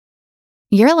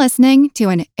You're listening to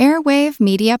an Airwave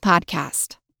Media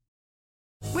Podcast.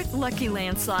 With Lucky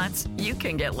Land Slots, you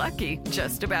can get lucky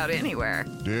just about anywhere.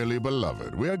 Dearly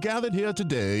beloved, we are gathered here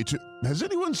today to... Has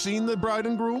anyone seen the bride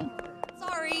and groom?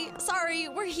 Sorry,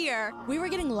 we're here. We were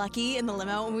getting lucky in the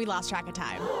limo and we lost track of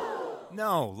time.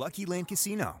 No, Lucky Land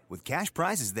Casino, with cash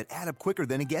prizes that add up quicker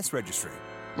than a guest registry.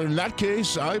 In that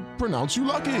case, I pronounce you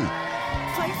lucky.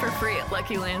 Play for free at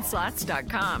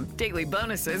LuckyLandSlots.com. Daily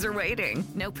bonuses are waiting.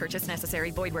 No purchase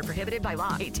necessary. Void where prohibited by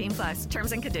law. 18+.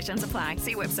 Terms and conditions apply.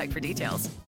 See website for details.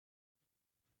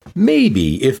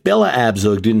 Maybe if Bella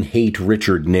Abzug didn't hate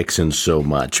Richard Nixon so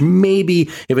much, maybe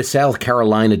if a South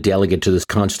Carolina delegate to this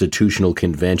constitutional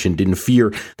convention didn't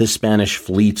fear the Spanish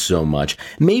fleet so much,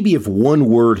 maybe if one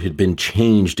word had been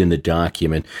changed in the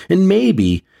document, and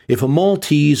maybe if a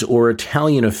Maltese or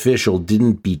Italian official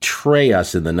didn't betray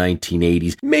us in the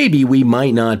 1980s, maybe we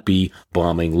might not be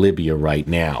bombing Libya right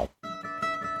now.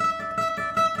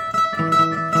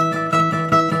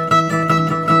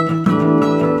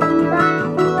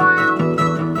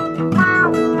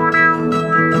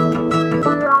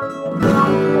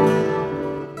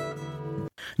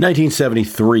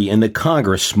 (1973), and the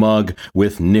Congress, smug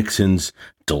with Nixon's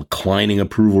declining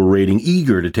approval rating,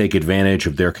 eager to take advantage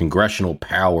of their congressional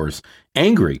powers,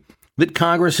 angry that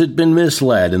Congress had been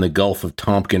misled in the Gulf of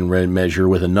Tonkin measure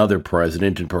with another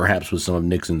president and perhaps with some of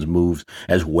Nixon's moves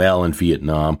as well in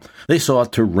Vietnam, they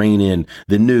sought to rein in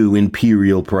the new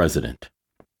imperial president.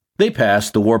 They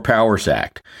passed the War Powers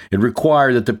Act. It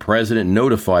required that the president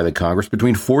notify the Congress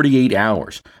between 48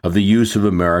 hours of the use of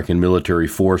American military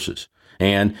forces,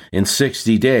 and in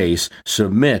 60 days,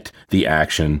 submit the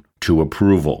action to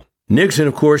approval. Nixon,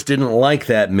 of course, didn't like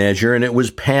that measure, and it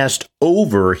was passed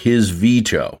over his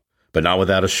veto, but not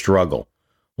without a struggle.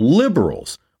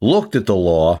 Liberals looked at the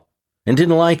law and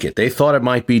didn't like it. They thought it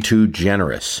might be too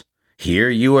generous.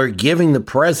 Here you are giving the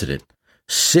president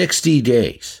 60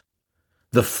 days.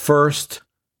 The first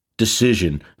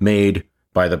decision made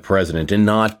by the president and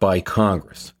not by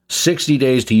Congress. 60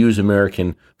 days to use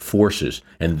American forces,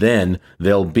 and then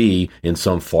they'll be in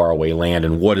some faraway land,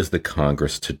 and what is the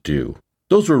Congress to do?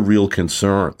 Those were real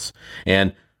concerns.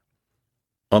 And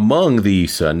among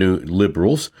these new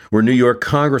liberals were New York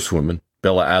Congresswoman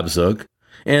Bella Abzug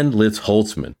and Liz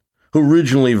Holtzman, who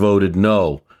originally voted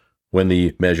no when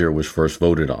the measure was first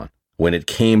voted on. When it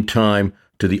came time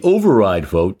to the override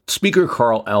vote, Speaker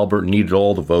Carl Albert needed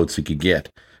all the votes he could get,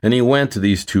 and he went to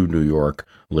these two New York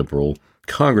liberal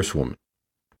Congresswoman.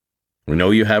 We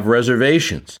know you have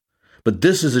reservations, but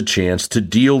this is a chance to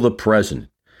deal the president,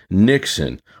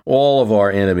 Nixon, all of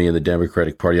our enemy in the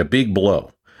Democratic Party, a big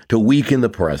blow to weaken the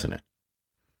president.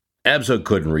 Abzug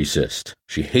couldn't resist.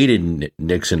 She hated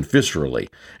Nixon viscerally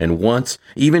and once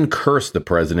even cursed the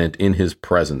president in his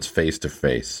presence face to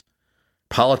face.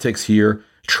 Politics here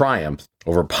triumphed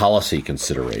over policy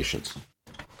considerations.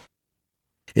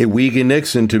 It weakened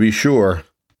Nixon, to be sure,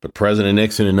 but President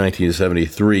Nixon in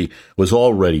 1973 was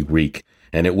already weak,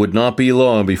 and it would not be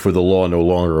long before the law no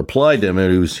longer applied to him,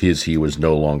 and he was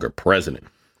no longer president.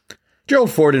 Gerald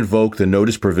Ford invoked the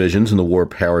notice provisions in the War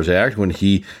Powers Act when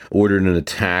he ordered an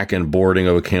attack and boarding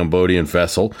of a Cambodian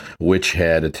vessel which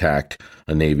had attacked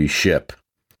a Navy ship.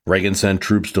 Reagan sent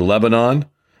troops to Lebanon,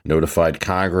 notified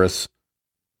Congress.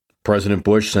 President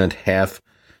Bush sent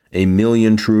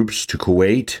 500,000 troops to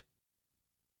Kuwait,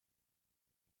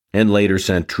 and later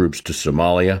sent troops to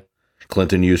Somalia.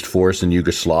 Clinton used force in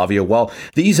Yugoslavia. While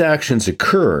these actions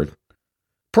occurred,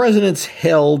 presidents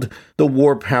held the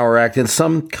War Power Act in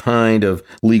some kind of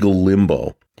legal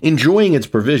limbo, enjoying its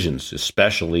provisions,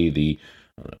 especially the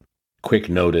quick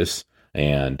notice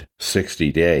and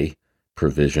 60-day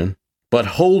provision, but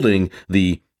holding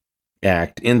the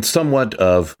act in somewhat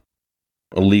of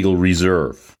a legal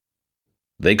reserve.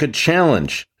 They could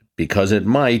challenge, because it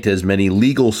might, as many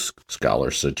legal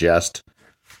scholars suggest,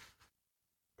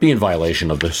 be in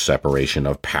violation of the separation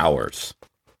of powers.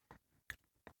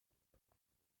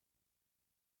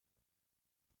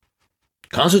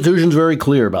 Constitution's very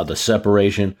clear about the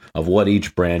separation of what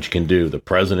each branch can do, the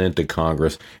president, the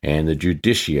Congress, and the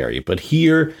judiciary. But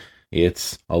here,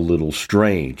 it's a little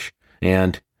strange.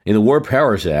 And in the War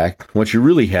Powers Act, what you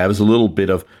really have is a little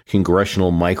bit of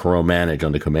congressional micromanage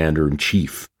on the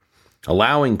commander-in-chief,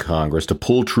 allowing Congress to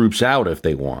pull troops out if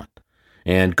they want,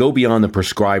 and go beyond the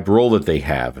prescribed role that they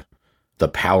have, the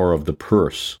power of the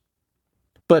purse.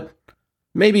 But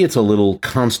maybe it's a little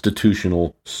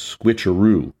constitutional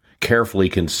switcheroo, carefully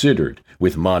considered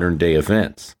with modern-day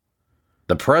events.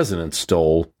 The president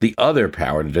stole the other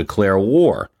power to declare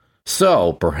war,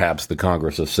 so perhaps the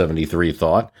Congress of 73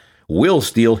 thought, we'll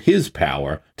steal his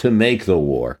power to make the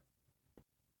war.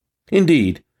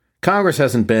 Indeed, Congress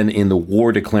hasn't been in the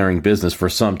war-declaring business for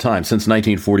some time, since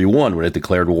 1941, when it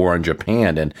declared war on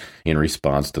Japan, and in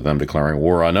response to them declaring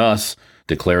war on us,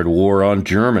 declared war on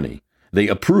Germany. They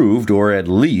approved, or at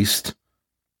least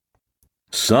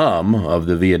some of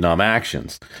the Vietnam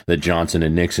actions that Johnson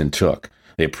and Nixon took.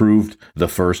 They approved the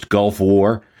first Gulf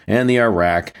War and the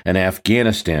Iraq and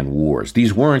Afghanistan wars.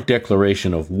 These weren't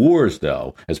declaration of wars,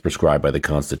 though, as prescribed by the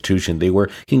Constitution. They were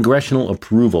congressional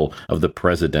approval of the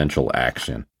presidential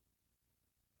action.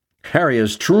 Harry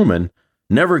S. Truman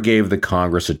never gave the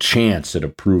Congress a chance at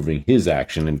approving his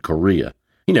action in Korea.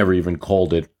 He never even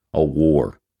called it a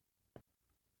war.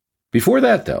 Before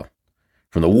that, though,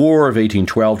 from the War of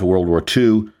 1812 to World War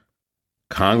II,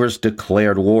 Congress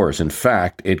declared wars. In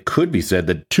fact, it could be said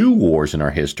that two wars in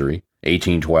our history,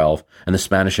 1812 and the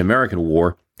Spanish-American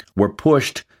War, were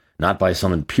pushed not by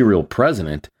some imperial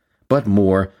president, but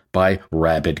more by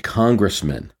rabid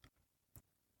congressmen.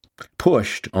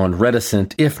 Pushed on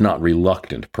reticent, if not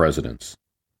reluctant, presidents.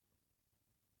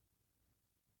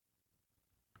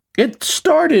 It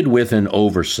started with an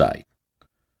oversight.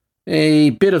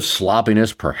 A bit of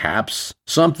sloppiness, perhaps,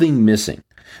 something missing.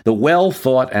 The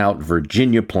well-thought-out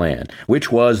Virginia Plan,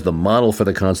 which was the model for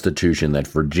the Constitution that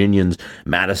Virginians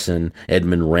Madison,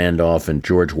 Edmund Randolph, and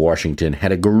George Washington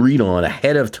had agreed on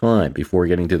ahead of time before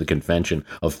getting to the Convention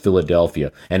of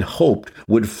Philadelphia and hoped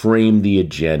would frame the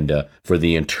agenda for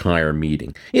the entire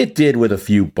meeting. It did, with a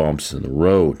few bumps in the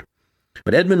road.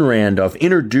 But Edmund Randolph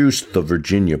introduced the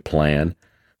Virginia Plan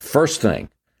first thing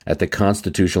at the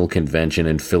Constitutional Convention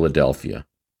in Philadelphia.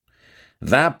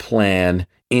 That plan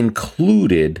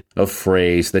included a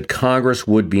phrase that Congress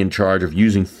would be in charge of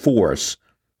using force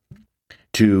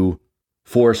to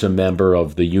force a member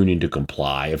of the Union to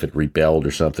comply if it rebelled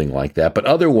or something like that, but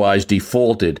otherwise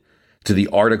defaulted to the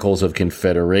Articles of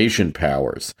Confederation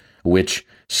powers, which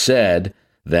said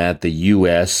that the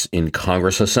U.S. in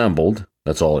Congress assembled,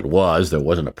 that's all it was, there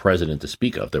wasn't a president to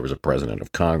speak of, there was a president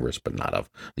of Congress, but not of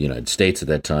the United States at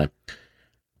that time,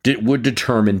 would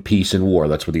determine peace and war.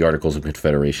 That's what the Articles of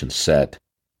Confederation said.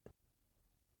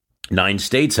 9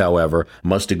 states, however,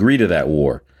 must agree to that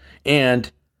war, and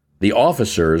the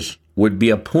officers would be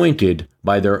appointed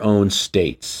by their own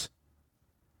states.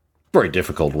 Very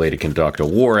difficult way to conduct a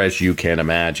war, as you can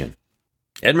imagine.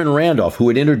 Edmund Randolph, who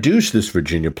had introduced this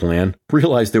Virginia Plan,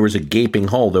 realized there was a gaping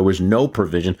hole. There was no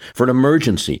provision for an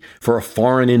emergency, for a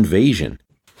foreign invasion.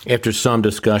 After some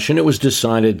discussion, it was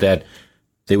decided that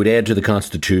they would add to the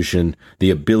Constitution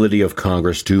the ability of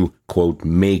Congress to, quote,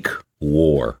 make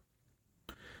war.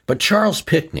 But Charles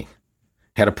Pinckney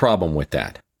had a problem with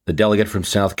that. The delegate from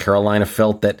South Carolina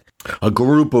felt that a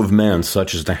group of men,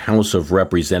 such as the House of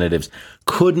Representatives,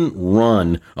 couldn't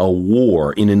run a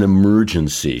war in an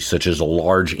emergency, such as a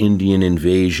large Indian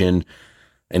invasion,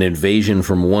 an invasion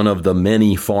from one of the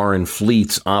many foreign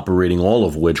fleets operating, all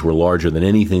of which were larger than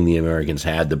anything the Americans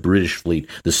had, the British fleet,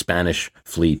 the Spanish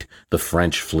fleet, the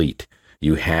French fleet.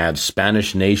 You had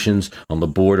Spanish nations on the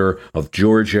border of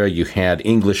Georgia. You had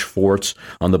English forts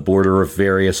on the border of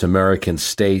various American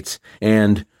states.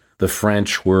 And the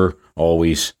French were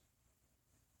always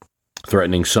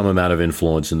threatening some amount of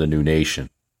influence in the new nation.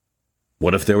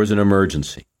 What if there was an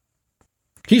emergency?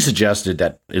 He suggested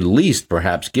that at least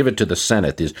perhaps give it to the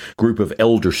Senate. This group of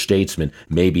elder statesmen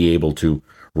may be able to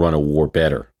run a war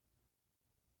better.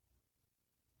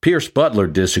 Pierce Butler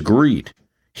disagreed.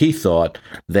 He thought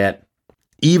that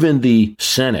even the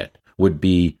Senate would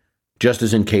be just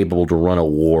as incapable to run a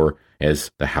war as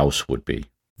the House would be.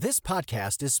 This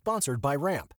podcast is sponsored by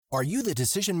Ramp. Are you the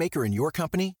decision maker in your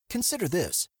company? Consider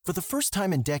this. For the first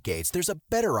time in decades, there's a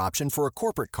better option for a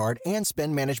corporate card and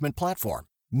spend management platform.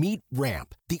 Meet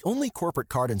Ramp, the only corporate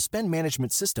card and spend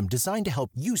management system designed to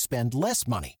help you spend less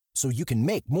money so you can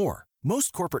make more.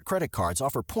 Most corporate credit cards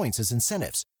offer points as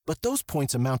incentives, but those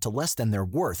points amount to less than their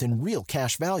worth in real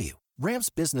cash value. Ramp's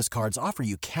business cards offer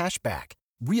you cash back,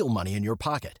 real money in your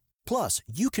pocket. Plus,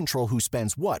 you control who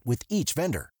spends what with each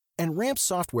vendor. And Ramp's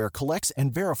software collects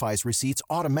and verifies receipts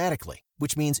automatically,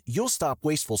 which means you'll stop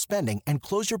wasteful spending and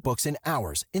close your books in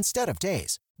hours instead of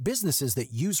days. Businesses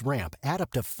that use Ramp add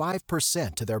up to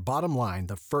 5% to their bottom line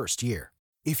the first year.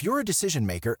 If you're a decision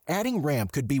maker, adding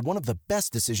Ramp could be one of the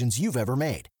best decisions you've ever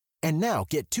made. And now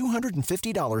get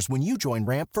 $250 when you join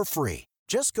Ramp for free.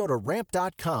 Just go to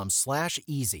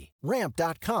ramp.com/easy.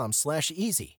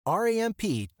 Ramp.com/easy.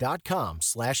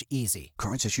 RAMP.com/easy.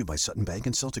 Cards issued by Sutton Bank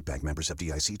and Celtic Bank, members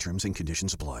FDIC. Terms and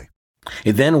conditions apply.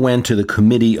 It then went to the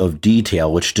Committee of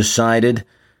Detail, which decided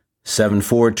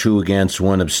 7-4-2 against,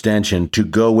 1 abstention, to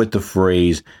go with the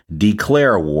phrase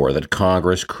declare war, that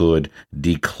Congress could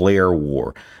declare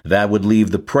war. That would leave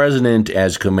the president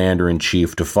as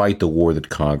commander-in-chief to fight the war that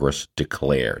Congress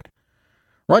declared.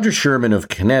 Roger Sherman of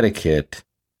Connecticut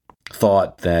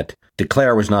thought that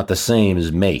declare was not the same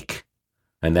as make,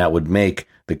 and that would make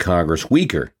the Congress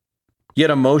weaker. Yet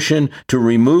a motion to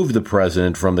remove the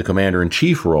president from the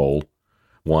commander-in-chief role,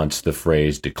 once the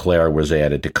phrase declare was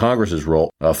added to Congress's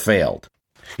role, failed.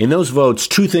 In those votes,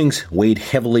 2 things weighed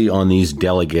heavily on these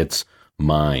delegates'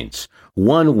 minds.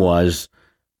 One was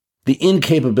the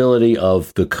incapability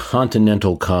of the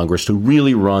Continental Congress to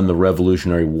really run the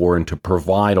Revolutionary War and to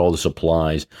provide all the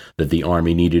supplies that the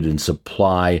Army needed and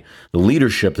supply the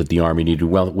leadership that the Army needed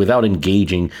without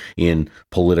engaging in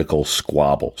political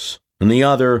squabbles. And the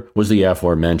other was the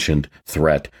aforementioned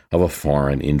threat of a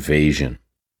foreign invasion.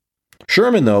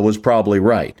 Sherman, though, was probably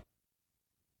right.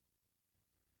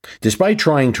 Despite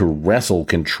trying to wrestle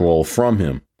control from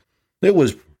him, it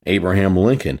was Abraham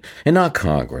Lincoln, and not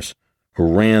Congress,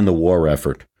 who ran the war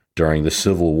effort during the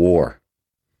Civil War.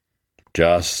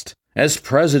 Just as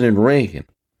President Reagan,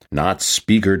 not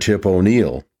Speaker Tip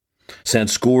O'Neill, sent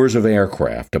scores of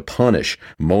aircraft to punish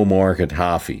Muammar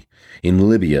Gaddafi in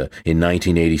Libya in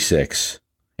 1986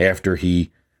 after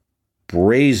he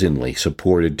brazenly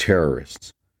supported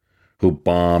terrorists who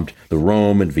bombed the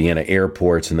Rome and Vienna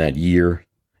airports in that year,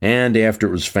 and after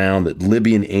it was found that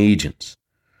Libyan agents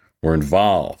were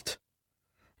involved,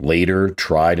 later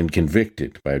tried and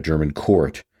convicted by a German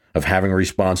court of having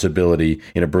responsibility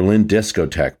in a Berlin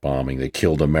discotheque bombing that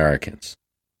killed Americans.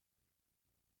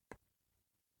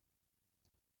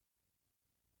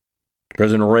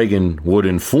 President Reagan would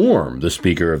inform the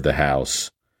Speaker of the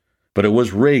House, but it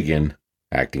was Reagan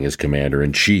acting as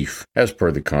commander-in-chief, as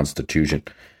per the Constitution.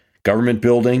 Government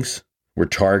buildings were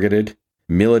targeted,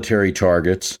 military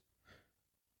targets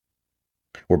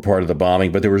were part of the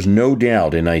bombing, but there was no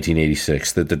doubt in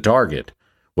 1986 that the target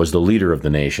was the leader of the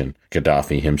nation,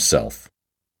 Gaddafi himself.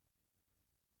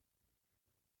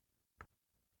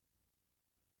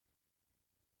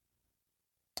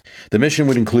 The mission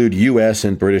would include U.S.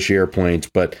 and British airplanes,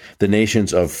 but the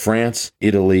nations of France,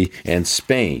 Italy, and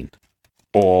Spain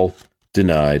all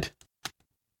denied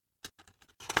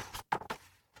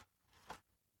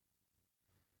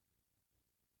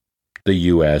the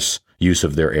U.S. use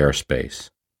of their airspace.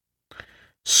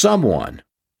 Someone,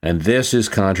 and this is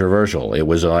controversial, it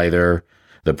was either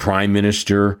the Prime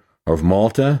Minister of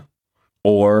Malta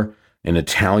or an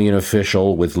Italian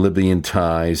official with Libyan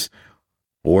ties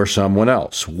or someone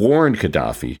else, warned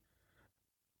Gaddafi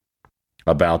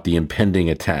about the impending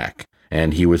attack,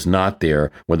 and he was not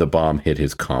there when the bomb hit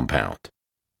his compound.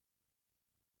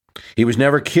 He was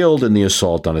never killed in the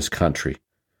assault on his country,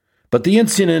 but the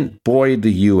incident buoyed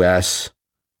the U.S.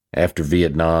 after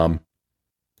Vietnam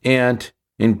and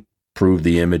improved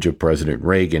the image of President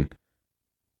Reagan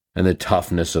and the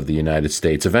toughness of the United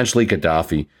States. Eventually,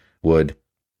 Gaddafi would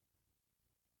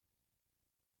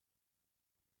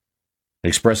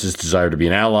express his desire to be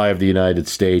an ally of the United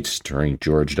States during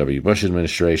George W. Bush's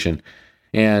administration,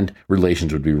 and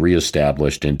relations would be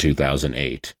reestablished in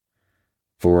 2008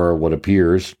 for what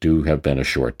appears to have been a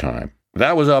short time.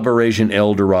 That was Operation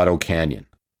El Dorado Canyon.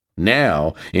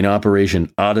 Now, in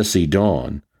Operation Odyssey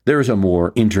Dawn, there is a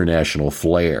more international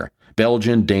flair.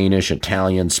 Belgian, Danish,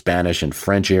 Italian, Spanish, and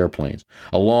French airplanes,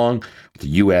 along with the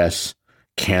U.S.,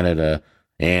 Canada,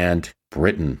 and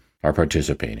Britain, are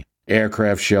participating.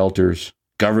 Aircraft shelters,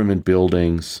 government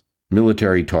buildings,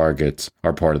 military targets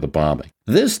are part of the bombing.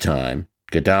 This time,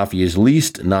 Gaddafi is at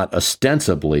least not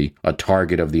ostensibly a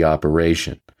target of the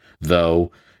operation,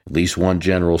 though at least one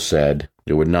general said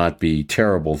it would not be a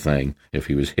terrible thing if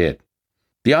he was hit.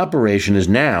 The operation is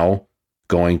now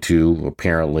going to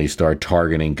apparently start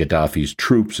targeting Gaddafi's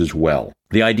troops as well.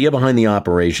 The idea behind the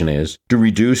operation is to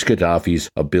reduce Gaddafi's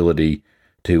ability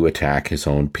to attack his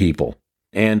own people,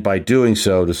 and by doing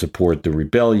so to support the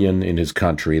rebellion in his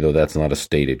country, though that's not a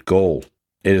stated goal.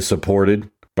 It is supported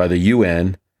by the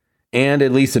UN, and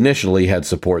at least initially had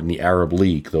support in the Arab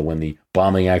League, though when the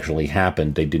bombing actually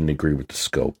happened, they didn't agree with the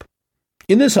scope.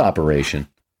 In this operation,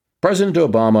 President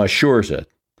Obama assures it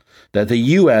that the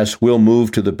U.S. will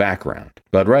move to the background.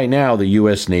 But right now, the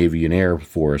U.S. Navy and Air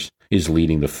Force is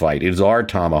leading the fight. It is our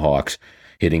Tomahawks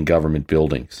hitting government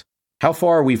buildings. How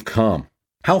far we've come.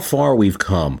 How far we've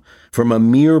come from a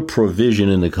mere provision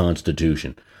in the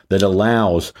Constitution that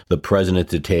allows the president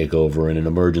to take over in an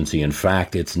emergency. In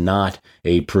fact, it's not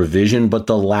a provision, but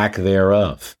the lack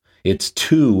thereof. It's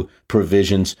two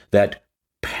provisions that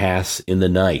pass in the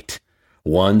night.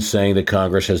 One saying that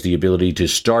Congress has the ability to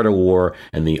start a war,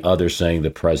 and the other saying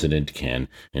the president can,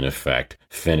 in effect,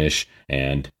 finish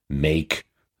and make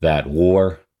that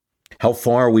war. How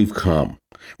far we've come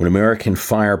when American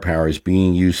firepower is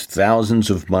being used thousands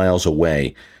of miles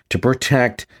away to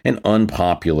protect an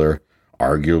unpopular,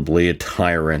 arguably a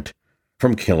tyrant,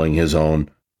 from killing his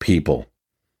own people,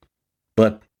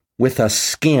 but with a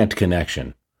scant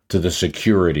connection to the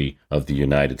security of the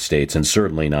United States, and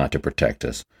certainly not to protect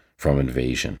us from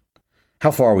invasion.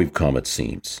 How far we've come, it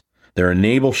seems. There are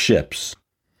naval ships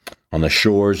on the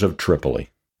shores of Tripoli,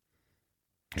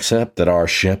 except that our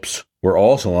ships were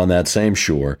also on that same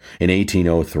shore in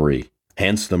 1803,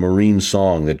 hence the Marine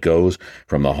song that goes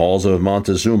from the halls of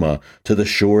Montezuma to the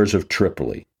shores of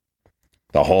Tripoli.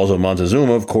 The halls of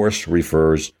Montezuma, of course,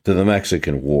 refers to the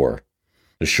Mexican War.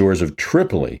 The shores of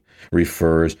Tripoli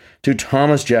refers to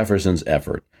Thomas Jefferson's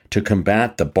effort to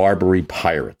combat the Barbary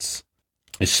pirates,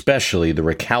 especially the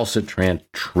recalcitrant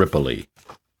Tripoli.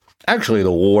 Actually,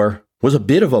 the war was a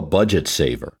bit of a budget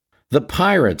saver. The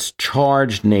pirates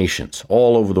charged nations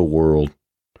all over the world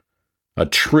a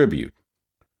tribute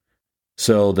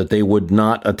so that they would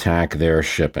not attack their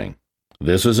shipping.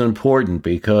 This was important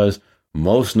because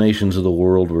most nations of the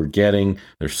world were getting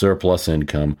their surplus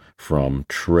income from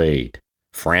trade.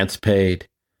 France paid,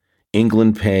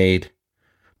 England paid,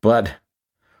 but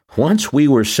once we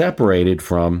were separated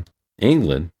from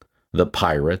England, the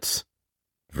pirates,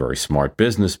 very smart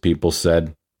business people,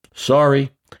 said,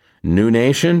 sorry, new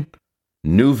nation,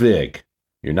 new vig.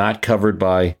 You're not covered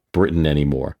by Britain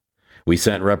anymore. We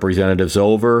sent representatives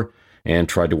over and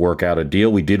tried to work out a deal.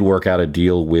 We did work out a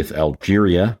deal with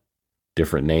Algeria,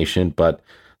 different nation, but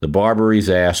the Barbaries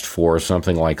asked for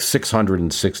something like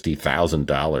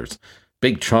 $660,000.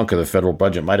 Big chunk of the federal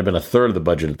budget, might have been a third of the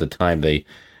budget at the time they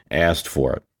asked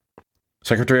for it.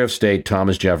 Secretary of State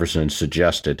Thomas Jefferson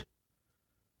suggested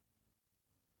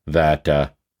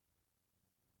that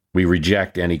we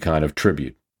reject any kind of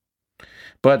tribute.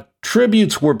 But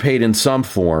tributes were paid in some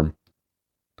form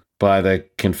by the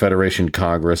Confederation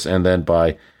Congress and then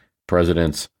by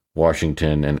Presidents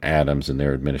Washington and Adams and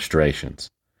their administrations.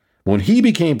 When he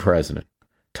became president,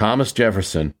 Thomas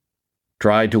Jefferson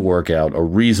tried to work out a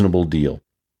reasonable deal.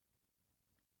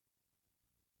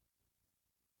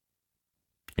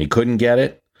 He couldn't get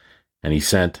it, and he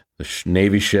sent the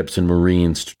Navy ships and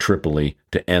Marines to Tripoli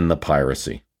to end the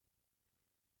piracy.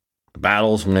 The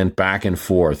battles went back and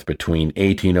forth between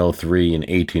 1803 and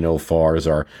 1804 as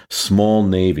our small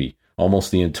navy, almost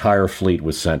the entire fleet,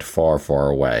 was sent far, far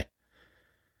away.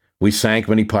 We sank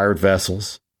many pirate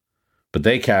vessels, but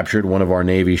they captured one of our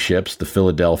Navy ships, the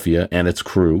Philadelphia, and its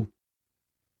crew.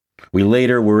 We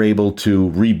later were able to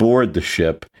reboard the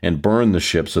ship and burn the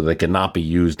ship so they could not be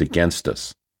used against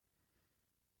us.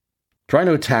 Trying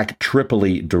to attack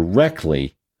Tripoli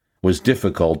directly was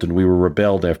difficult, and we were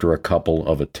repelled after a couple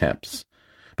of attempts.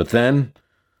 But then,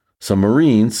 some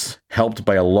Marines, helped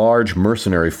by a large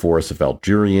mercenary force of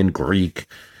Algerian, Greek,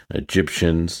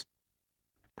 Egyptians,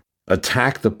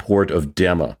 attacked the port of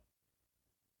Dema,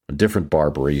 a different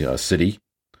Barbary city,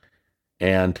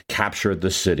 and captured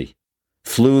the city,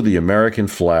 flew the American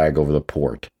flag over the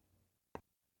port.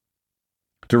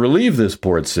 To relieve this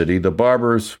port city, the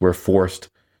Barbers were forced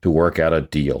to work out a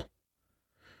deal.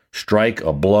 Strike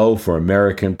a blow for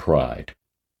American pride.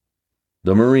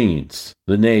 The Marines,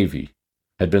 the Navy,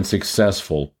 had been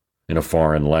successful in a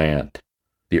foreign land.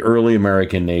 The early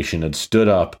American nation had stood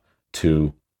up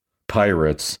to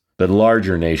pirates that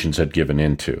larger nations had given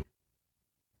into.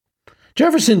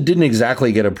 Jefferson didn't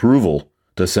exactly get approval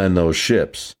to send those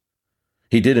ships.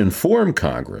 He did inform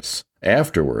Congress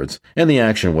afterwards, and the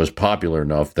action was popular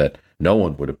enough that no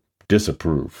one would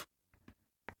disapprove.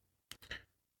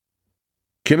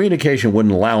 Communication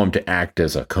wouldn't allow him to act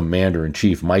as a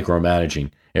commander-in-chief,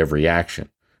 micromanaging every action,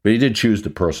 but he did choose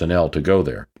the personnel to go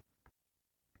there.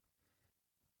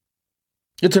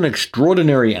 It's an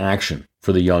extraordinary action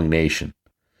for the young nation.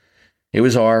 It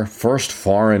was our first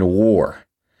foreign war,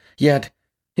 yet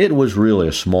it was really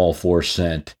a small force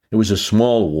sent. It was a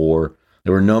small war.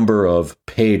 There were a number of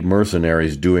paid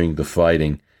mercenaries doing the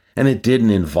fighting, and it didn't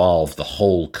involve the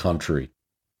whole country.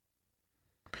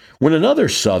 When another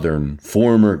Southern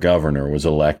former governor was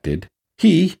elected,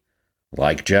 he,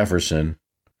 like Jefferson,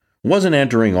 wasn't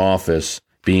entering office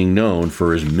being known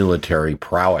for his military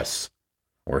prowess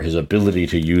or his ability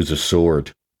to use a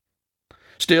sword.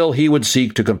 Still, he would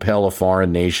seek to compel a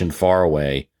foreign nation far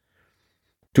away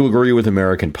to agree with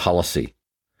American policy,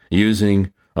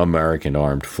 using American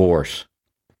armed force.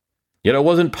 Yet it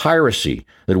wasn't piracy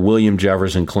that William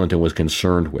Jefferson Clinton was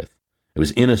concerned with. It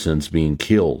was innocents being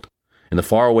killed. in the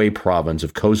faraway province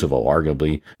of Kosovo,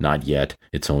 arguably not yet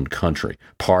its own country,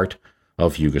 part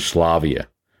of Yugoslavia.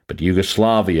 But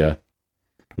Yugoslavia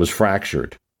was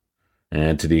fractured,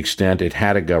 and to the extent it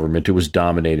had a government, it was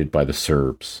dominated by the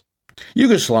Serbs.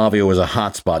 Yugoslavia was a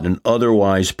hotspot in an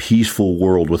otherwise peaceful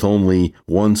world with only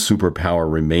one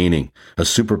superpower remaining, a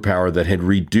superpower that had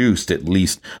reduced at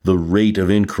least the rate of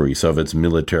increase of its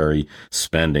military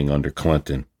spending under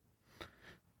Clinton.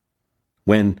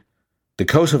 When the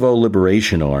Kosovo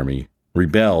Liberation Army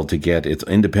rebelled to get its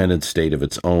independent state of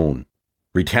its own,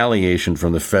 retaliation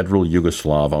from the federal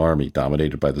Yugoslav army,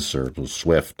 dominated by the Serbs, was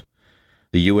swift.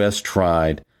 The U.S.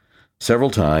 tried several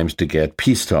times to get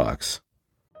peace talks.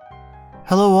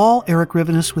 Hello all, Eric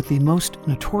Rivenes with the Most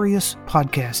Notorious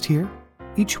podcast here.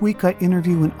 Each week I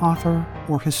interview an author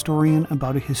or historian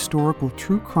about a historical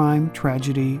true crime,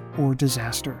 tragedy, or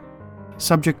disaster.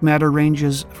 Subject matter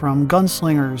ranges from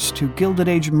gunslingers to Gilded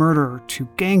Age murder to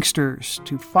gangsters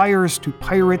to fires to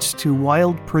pirates to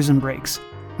wild prison breaks.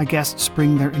 My guests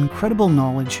bring their incredible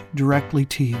knowledge directly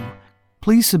to you.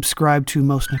 Please subscribe to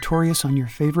Most Notorious on your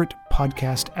favorite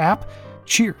podcast app.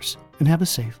 Cheers, and have a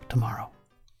safe tomorrow.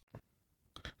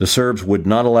 The Serbs would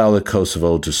not allow the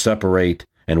Kosovo to separate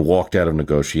and walked out of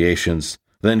negotiations.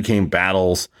 Then came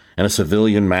battles and a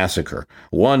civilian massacre.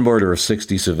 One murder of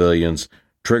 60 civilians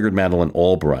triggered Madeleine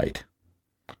Albright,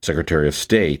 Secretary of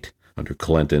State under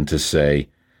Clinton, to say,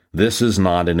 "This is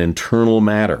not an internal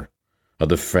matter of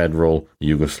the Federal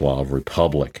Yugoslav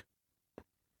Republic."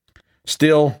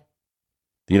 Still,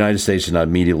 the United States did not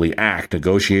immediately act.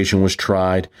 Negotiation was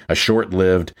tried. A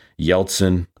short-lived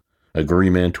Yeltsin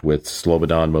agreement with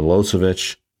Slobodan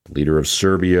Milosevic, leader of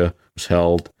Serbia, was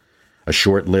held. A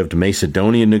short-lived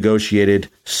Macedonian negotiated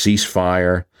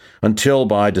ceasefire until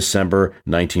by December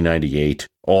 1998,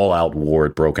 all-out war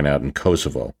had broken out in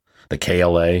Kosovo. The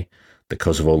KLA, the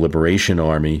Kosovo Liberation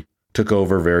Army, took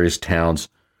over various towns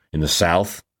in the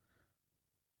south,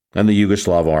 and the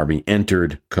Yugoslav army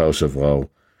entered Kosovo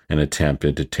and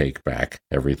attempted to take back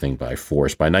everything by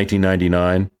force. By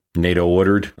 1999, NATO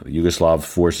ordered the Yugoslav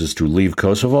forces to leave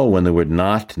Kosovo. When they would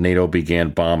not, NATO began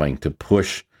bombing to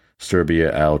push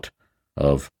Serbia out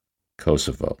of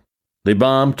Kosovo. They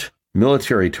bombed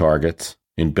military targets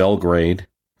in Belgrade,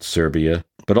 Serbia,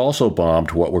 but also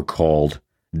bombed what were called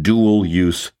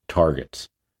dual-use targets,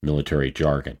 military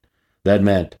jargon. That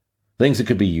meant things that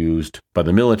could be used by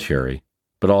the military,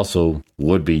 but also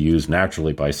would be used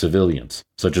naturally by civilians,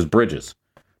 such as bridges.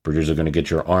 Bridges are going to get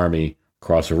your army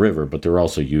across a river, but they're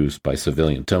also used by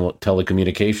civilian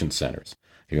telecommunication centers.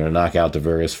 You're going to knock out the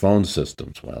various phone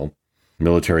systems. Well,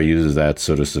 military uses that,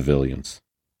 so do civilians.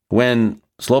 When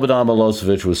Slobodan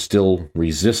Milosevic was still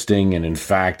resisting and in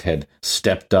fact had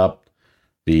stepped up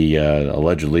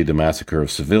allegedly the massacre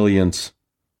of civilians,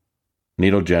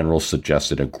 NATO generals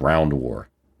suggested a ground war.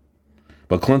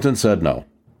 But Clinton said no.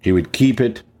 He would keep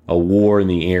it a war in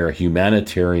the air,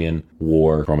 humanitarian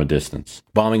war from a distance.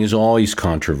 Bombing is always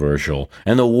controversial,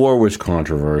 and the war was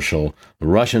controversial. The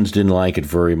Russians didn't like it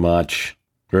very much.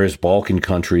 Various Balkan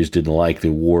countries didn't like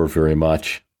the war very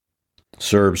much.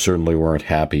 Serbs certainly weren't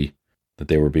happy that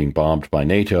they were being bombed by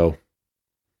NATO.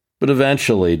 But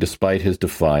eventually, despite his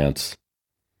defiance,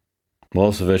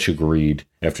 Milosevic agreed,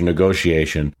 after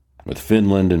negotiation with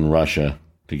Finland and Russia,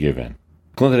 to give in.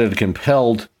 Clinton had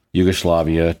compelled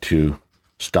Yugoslavia to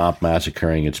stop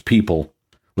massacring its people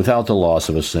without the loss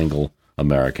of a single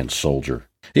American soldier.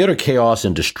 The utter chaos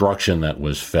and destruction that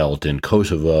was felt in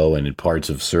Kosovo and in parts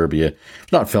of Serbia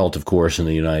was not felt, of course, in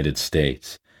the United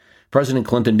States. President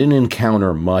Clinton didn't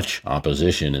encounter much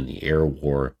opposition in the air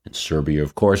war in Serbia.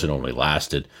 Of course, it only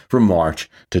lasted from March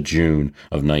to June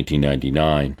of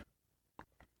 1999.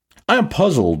 I am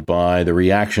puzzled by the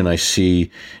reaction I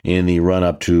see in the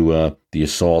run-up to the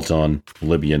assault on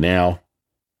Libya now,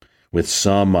 with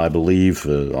some, I believe,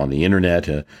 on the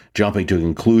internet jumping to a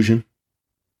conclusion.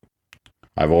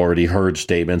 I've already heard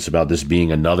statements about this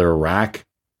being another Iraq.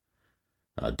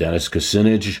 Dennis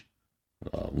Kucinich,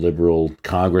 liberal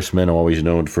congressman, always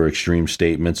known for extreme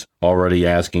statements, already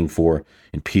asking for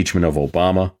impeachment of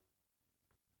Obama.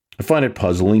 I find it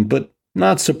puzzling, but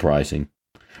not surprising.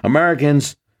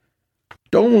 Americans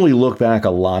don't only look back a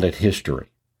lot at history,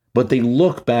 but they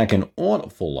look back an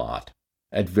awful lot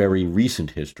at very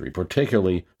recent history,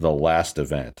 particularly the last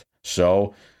event.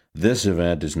 So this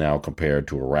event is now compared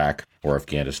to Iraq or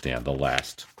Afghanistan, the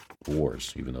last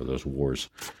wars, even though those wars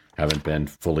haven't been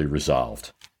fully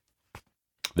resolved.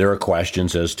 There are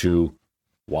questions as to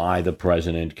why the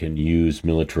president can use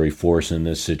military force in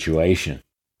this situation.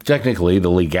 Technically, the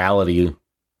legality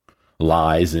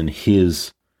lies in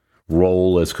his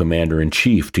role as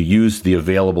commander-in-chief to use the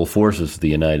available forces of the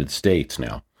United States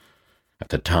now. At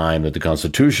the time that the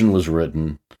Constitution was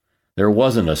written, there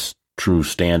wasn't a true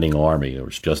standing army. There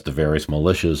was just the various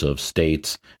militias of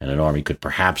states, and an army could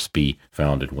perhaps be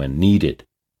founded when needed.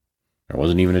 There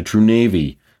wasn't even a true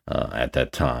navy at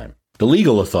that time. The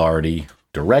legal authority,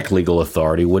 direct legal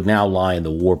authority, would now lie in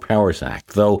the War Powers Act,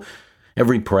 though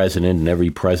every president and every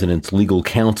president's legal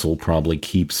counsel probably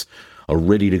keeps a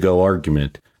ready-to-go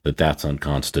argument that that's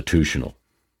unconstitutional.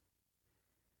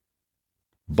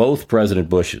 Both President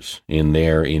Bushes, in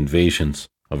their invasions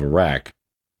of Iraq,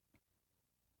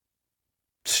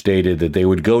 stated that they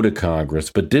would go to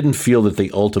Congress, but didn't feel that they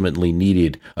ultimately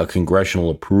needed a congressional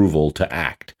approval to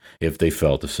act if they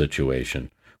felt the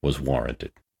situation was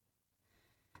warranted.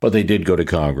 But they did go to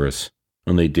Congress,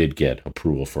 and they did get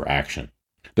approval for action.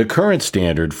 The current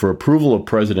standard for approval of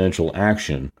presidential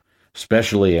action,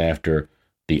 especially after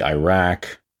the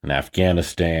Iraq and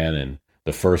Afghanistan and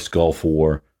the first Gulf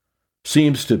War,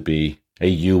 seems to be a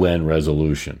UN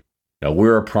resolution. Now,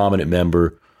 we're a prominent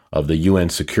member of the UN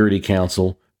Security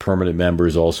Council. Permanent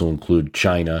members also include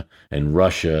China and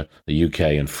Russia, the UK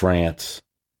and France.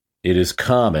 It is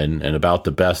common, and about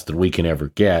the best that we can ever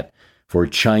get, for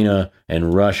China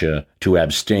and Russia to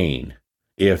abstain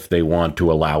if they want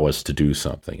to allow us to do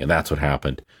something. And that's what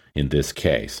happened in this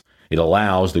case. It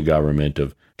allows the government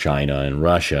of China and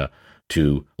Russia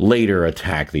to later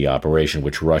attack the operation,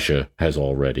 which Russia has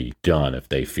already done if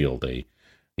they feel the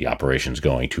operation's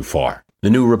going too far. The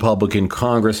new Republican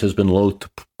Congress has been loath to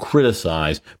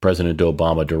criticize President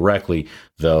Obama directly,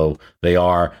 though they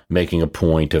are making a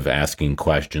point of asking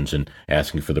questions and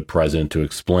asking for the president to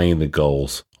explain the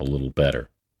goals a little better.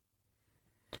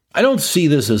 I don't see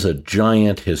this as a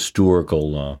giant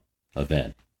historical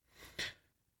event.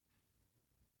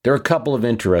 There are a couple of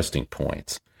interesting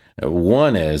points.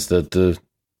 One is that the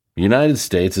United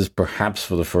States is perhaps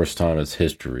for the first time in its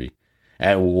history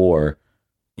at war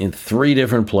in 3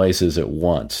 different places at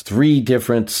once, 3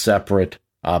 different separate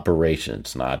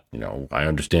operations. Not, I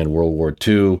understand World War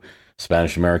II,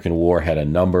 Spanish-American War had a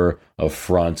number of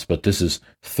fronts, but this is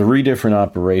 3 different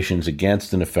operations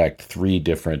against, in effect, 3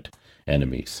 different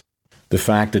enemies. The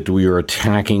fact that we are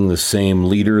attacking the same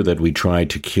leader that we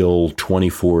tried to kill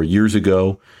 24 years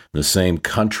ago, in the same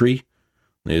country,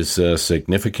 is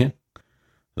significant.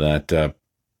 That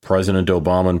President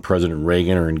Obama and President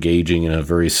Reagan are engaging in a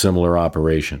very similar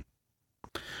operation.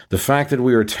 The fact that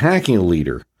we are attacking a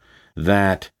leader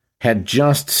that had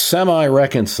just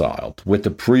semi-reconciled with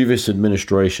the previous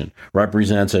administration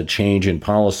represents a change in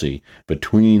policy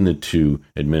between the 2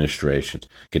 administrations.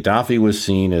 Gaddafi was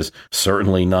seen as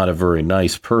certainly not a very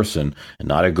nice person and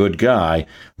not a good guy,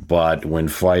 but when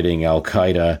fighting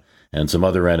al-Qaeda and some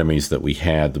other enemies that we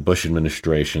had, the Bush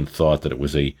administration thought that it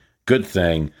was a good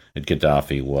thing that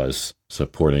Gaddafi was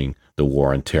supporting the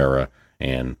war on terror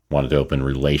and wanted to open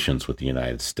relations with the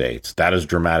United States. That has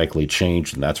dramatically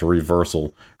changed, and that's a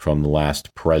reversal from the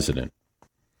last president.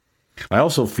 I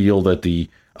also feel that the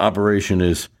operation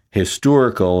is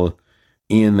historical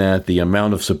in that the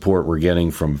amount of support we're getting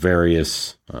from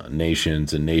various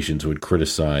nations and nations who had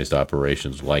criticized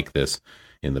operations like this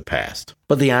in the past.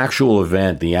 But the actual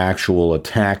event, the actual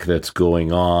attack that's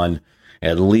going on,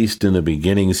 at least in the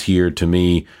beginnings here, to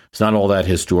me, it's not all that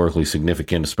historically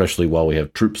significant, especially while we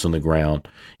have troops on the ground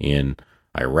in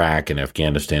Iraq and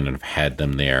Afghanistan and have had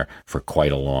them there for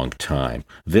quite a long time.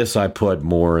 This I put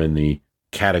more in the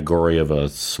category of a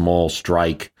small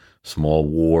strike, small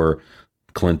war,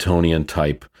 Clintonian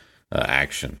type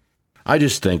action. I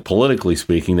just think, politically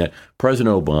speaking, that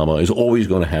President Obama is always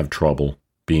going to have trouble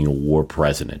being a war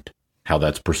president, how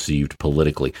that's perceived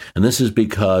politically. And this is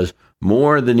because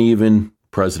more than even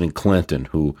President Clinton,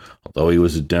 who, although he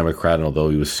was a Democrat and although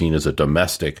he was seen as a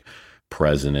domestic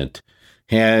president,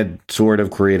 had sort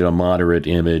of created a moderate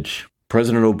image.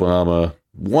 President Obama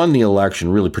won the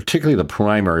election, really, particularly the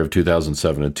primary of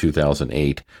 2007 and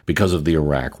 2008, because of the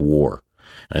Iraq War.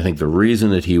 And I think the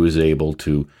reason that he was able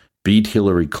to beat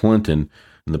Hillary Clinton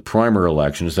in the primary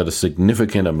election is that a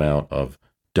significant amount of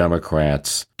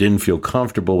Democrats didn't feel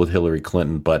comfortable with Hillary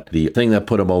Clinton, but the thing that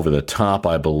put him over the top,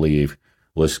 I believe,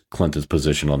 was Clinton's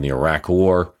position on the Iraq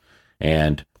War,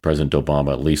 and President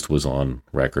Obama at least was on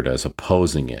record as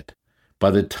opposing it.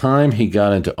 By the time he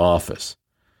got into office,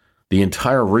 the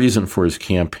entire reason for his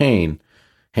campaign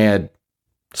had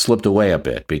slipped away a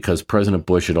bit because President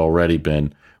Bush had already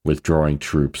been withdrawing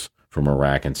troops from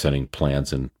Iraq and setting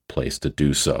plans in place to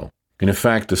do so. And in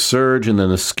fact, the surge and then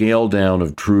the scale down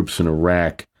of troops in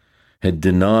Iraq had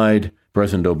denied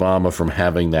President Obama from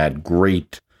having that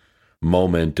great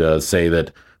moment, say,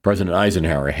 that President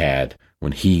Eisenhower had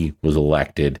when he was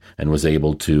elected and was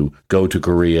able to go to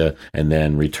Korea and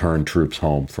then return troops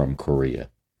home from Korea.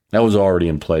 That was already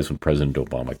in place when President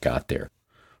Obama got there.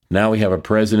 Now we have a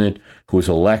president who was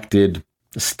elected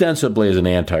ostensibly as an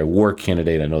anti-war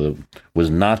candidate. I know that was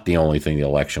not the only thing the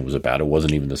election was about. It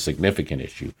wasn't even the significant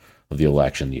issue of the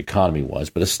election. The economy was,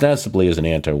 but ostensibly as an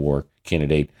anti-war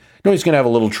candidate. He's going to have a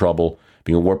little trouble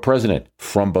being a war president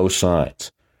from both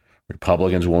sides.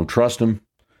 Republicans won't trust him,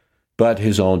 but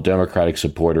his own Democratic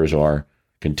supporters are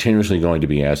continuously going to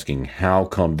be asking, how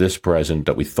come this president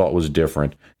that we thought was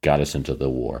different got us into the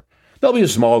war? There'll be a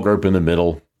small group in the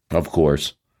middle, of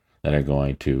course, that are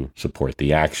going to support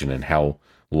the action, and how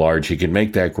large he can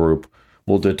make that group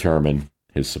will determine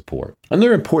his support.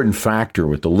 Another important factor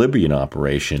with the Libyan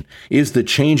operation is the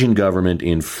change in government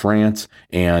in France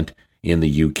and in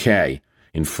the UK.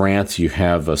 In France, you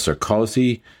have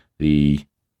Sarkozy, the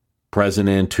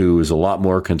president who is a lot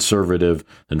more conservative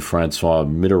than Francois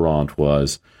Mitterrand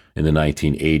was in the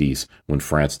 1980s, when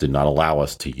France did not allow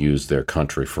us to use their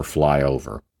country for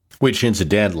flyover. Which,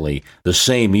 incidentally, the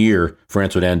same year,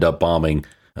 France would end up bombing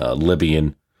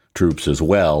Libyan troops as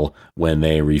well when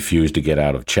they refused to get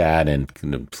out of Chad, and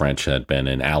the French had been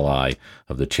an ally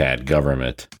of the Chad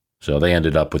government. So they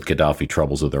ended up with Gaddafi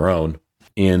troubles of their own.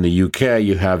 In the UK,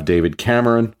 you have David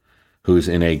Cameron, who's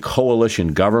in a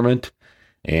coalition government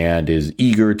and is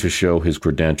eager to show his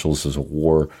credentials as a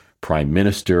war prime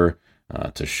minister,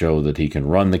 to show that he can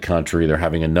run the country. They're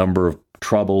having a number of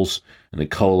troubles in the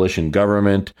coalition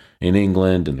government in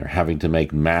England, and they're having to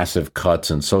make massive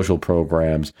cuts in social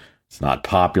programs. It's not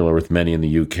popular with many in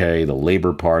the UK. The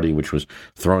Labour Party, which was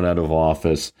thrown out of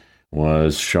office,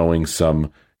 was showing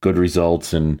some good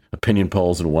results in opinion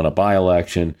polls and won a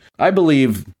by-election. I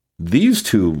believe these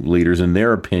two leaders, in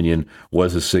their opinion,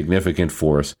 was a significant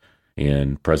force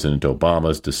in President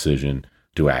Obama's decision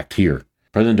to act here.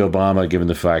 President Obama, given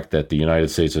the fact that the United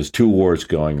States has two wars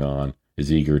going on,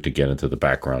 is eager to get into the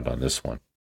background on this one.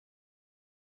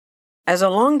 As a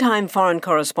longtime foreign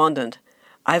correspondent,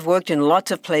 I've worked in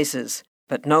lots of places,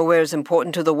 but nowhere as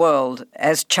important to the world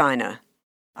as China.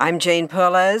 I'm Jane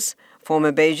Perlez,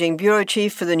 former Beijing bureau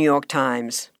chief for the New York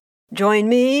Times. Join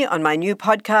me on my new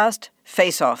podcast,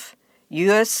 Face Off,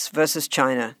 U.S. versus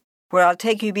China, where I'll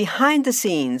take you behind the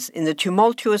scenes in the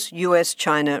tumultuous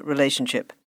U.S.-China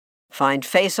relationship. Find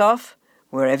Face Off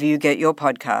wherever you get your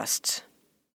podcasts.